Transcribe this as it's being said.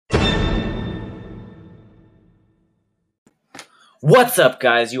What's up,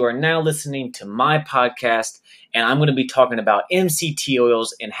 guys? You are now listening to my podcast, and I'm going to be talking about MCT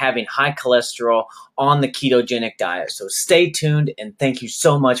oils and having high cholesterol on the ketogenic diet. So stay tuned, and thank you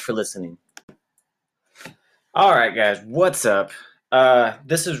so much for listening. All right, guys, what's up?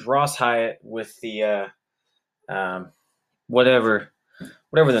 This is Ross Hyatt with the whatever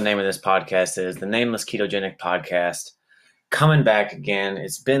the name of this podcast is, the Nameless Ketogenic Podcast. Coming back again.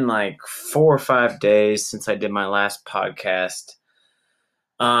 It's been like 4 or 5 days since I did my last podcast.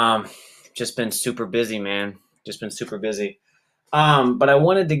 Just been super busy, man. Just been super busy. But I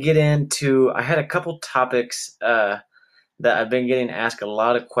wanted to get into, I had a couple topics, that I've been getting asked a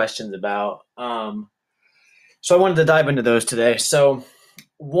lot of questions about. So I wanted to dive into those today. So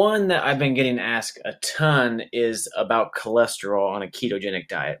one that I've been getting asked a ton is about cholesterol on a ketogenic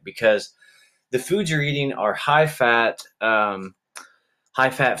diet, because the foods you're eating are high fat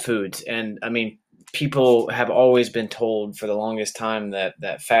foods. And I mean, people have always been told for the longest time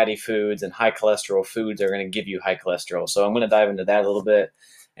that fatty foods and high cholesterol foods are going to give you high cholesterol. So I'm going to dive into that a little bit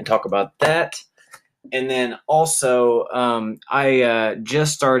and talk about that. And then also, I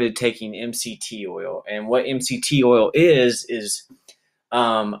just started taking MCT oil. And what MCT oil is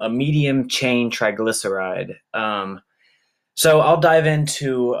a medium chain triglyceride. So I'll dive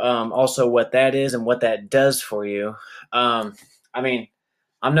into also what that is and what that does for you. I mean,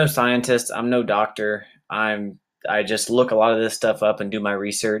 I'm no scientist. I'm no doctor. I just look a lot of this stuff up and do my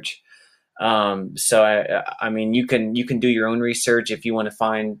research. So I mean, you can do your own research if you want to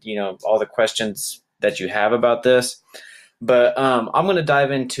find, all the questions that you have about this. But I'm going to dive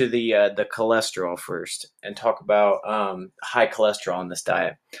into the cholesterol first and talk about high cholesterol in this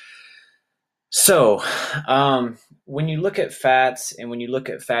diet. So when you look at fats and when you look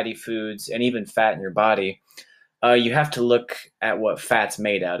at fatty foods and even fat in your body, you have to look at what fat's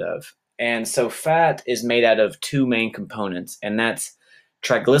made out of. And so fat is made out of two main components, and that's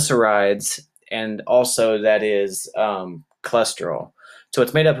triglycerides, and also that is cholesterol. So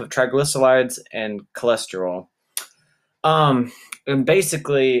it's made up of triglycerides and cholesterol. And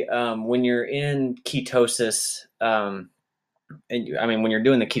basically, when you're in ketosis, when you're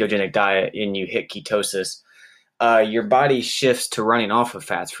doing the ketogenic diet and you hit ketosis, your body shifts to running off of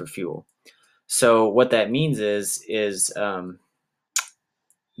fats for fuel. So what that means is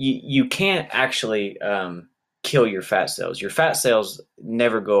you can't actually kill your fat cells. Your fat cells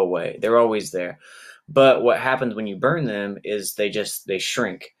never go away; they're always there. But what happens when you burn them is they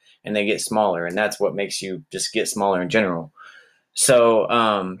shrink and they get smaller, and that's what makes you just get smaller in general.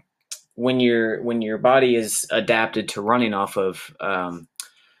 So when your body is adapted to running off of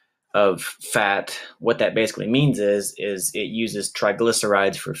fat, what that basically means is it uses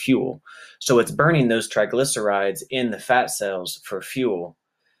triglycerides for fuel. So it's burning those triglycerides in the fat cells for fuel.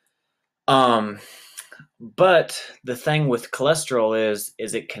 But the thing with cholesterol is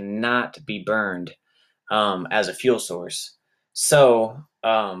it cannot be burned as a fuel source. So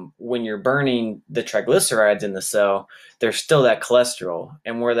when you're burning the triglycerides in the cell, there's still that cholesterol.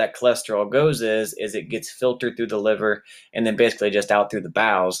 And where that cholesterol goes is it gets filtered through the liver and then basically just out through the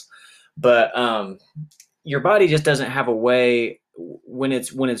bowels. But your body just doesn't have a way when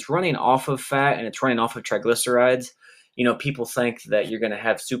it's running off of fat and it's running off of triglycerides. People think that you're going to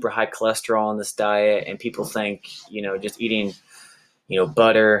have super high cholesterol on this diet, and people think, just eating,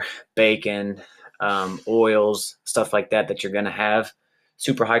 butter, bacon, oils, stuff like that you're going to have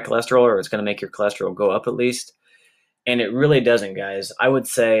super high cholesterol, or it's going to make your cholesterol go up at least. And it really doesn't, guys. I would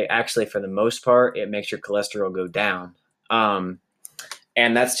say actually for the most part, it makes your cholesterol go down.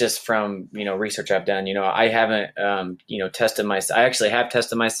 And that's just from, research I've done. I haven't, tested myself. I actually have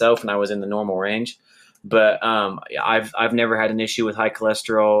tested myself and I was in the normal range, but I've never had an issue with high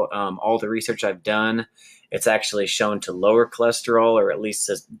cholesterol. All the research I've done, it's actually shown to lower cholesterol, or at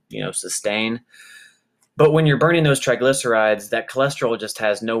least, sustain. But when you're burning those triglycerides, that cholesterol just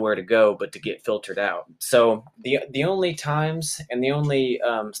has nowhere to go but to get filtered out. So the only times and the only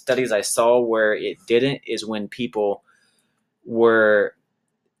studies I saw where it didn't is when people were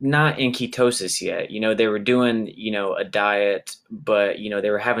not in ketosis yet. They were doing, a diet, but, they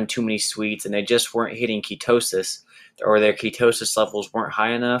were having too many sweets and they just weren't hitting ketosis, or their ketosis levels weren't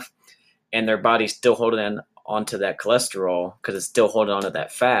high enough, and their body's still holding onto that cholesterol because it's still holding onto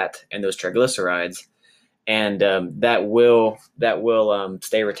that fat and those triglycerides. And that will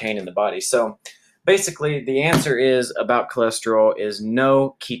stay retained in the body. So basically the answer is about cholesterol is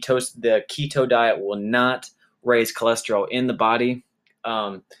no. The keto diet will not raise cholesterol in the body.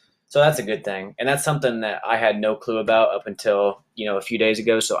 So that's a good thing. And that's something that I had no clue about up until, a few days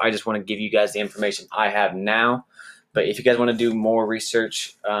ago. So I just want to give you guys the information I have now. But if you guys want to do more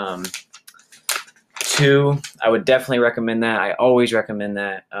research, 2, I would definitely recommend that. I always recommend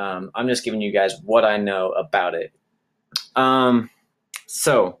that. I'm just giving you guys what I know about it.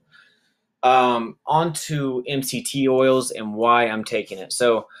 So on to MCT oils and why I'm taking it.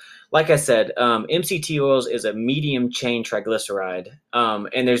 So, like I said, MCT oils is a medium chain triglyceride,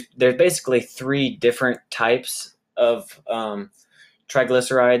 and there's basically 3 different types of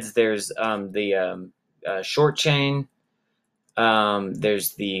triglycerides. There's the short chain,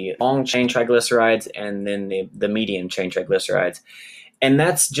 there's the long chain triglycerides, and then the medium chain triglycerides. And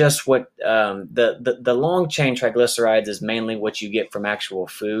that's just what the long chain triglycerides is mainly what you get from actual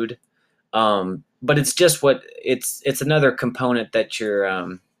food. But it's just it's another component that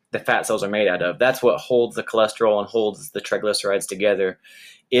the fat cells are made out of. That's what holds the cholesterol and holds the triglycerides together,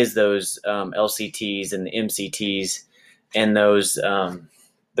 is those LCTs and the MCTs and those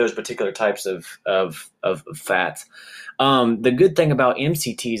particular types of fats. The good thing about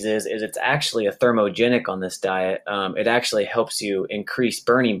MCTs is it's actually a thermogenic on this diet. It actually helps you increase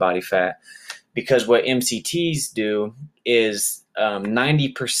burning body fat, because what MCTs do is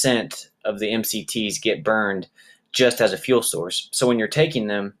 90% of the MCTs get burned just as a fuel source. So when you're taking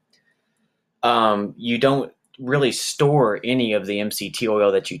them, you don't really store any of the MCT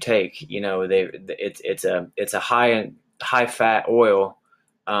oil that you take. It's a high fat oil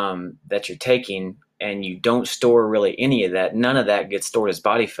that you're taking, and you don't store really any of that. None of that gets stored as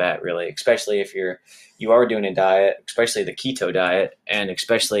body fat, really, especially if you are doing a diet, especially the keto diet, and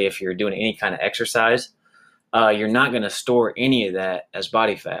especially if you're doing any kind of exercise. You're not going to store any of that as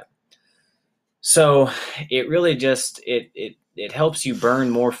body fat. So it really just it helps you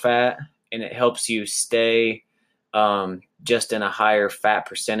burn more fat, and it helps you stay just in a higher fat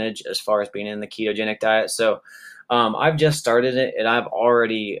percentage as far as being in the ketogenic diet. So I've just started it, and I've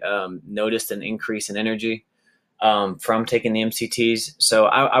already noticed an increase in energy from taking the MCTs. So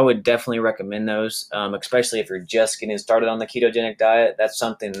I would definitely recommend those, especially if you're just getting started on the ketogenic diet. That's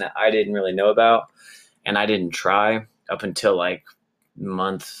something that I didn't really know about, and I didn't try up until like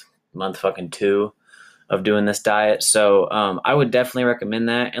month fucking 2 of doing this diet. So I would definitely recommend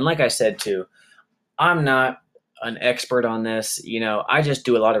that. And like I said too, I'm not an expert on this. I just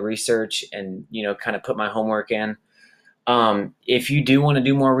do a lot of research and kind of put my homework in. If you do want to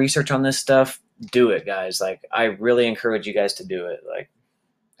do more research on this stuff, do it, guys. Like, I really encourage you guys to do it. Like,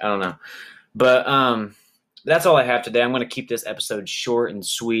 I don't know, but that's all I have today. I'm going to keep this episode short and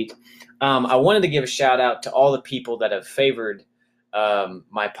sweet. I wanted to give a shout out to all the people that have favored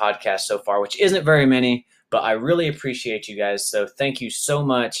my podcast so far, which isn't very many, but I really appreciate you guys. So thank you so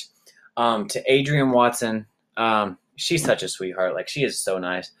much to Adrienne Watson. She's such a sweetheart. Like, she is so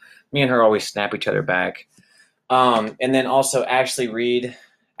nice. Me and her always snap each other back. And then also Ashley Reed.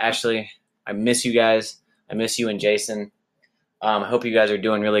 Ashley, I miss you guys. I miss you and Jason. I hope you guys are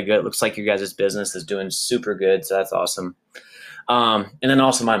doing really good. It looks like your guys' business is doing super good, so that's awesome. And then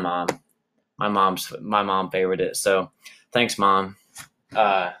also my mom. My mom favored it. So thanks, Mom.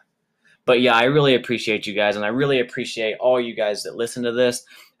 But yeah, I really appreciate you guys, and I really appreciate all you guys that listen to this,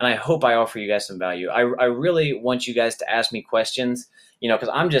 and I hope I offer you guys some value. I really want you guys to ask me questions, because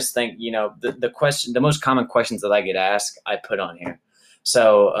I'm just thinking, the most common questions that I get asked, I put on here.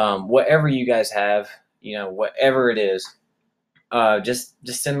 So whatever you guys have, whatever it is, just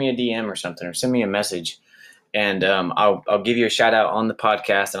send me a DM or something, or send me a message, and I'll give you a shout out on the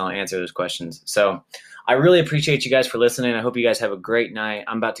podcast, and I'll answer those questions. So I really appreciate you guys for listening. I hope you guys have a great night.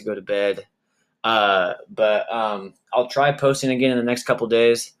 I'm about to go to bed. But I'll try posting again in the next couple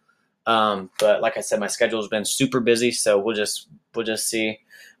days. But like I said, my schedule has been super busy, so we'll just see.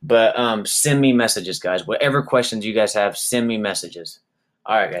 But send me messages, guys. Whatever questions you guys have, send me messages.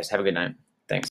 All right, guys, have a good night.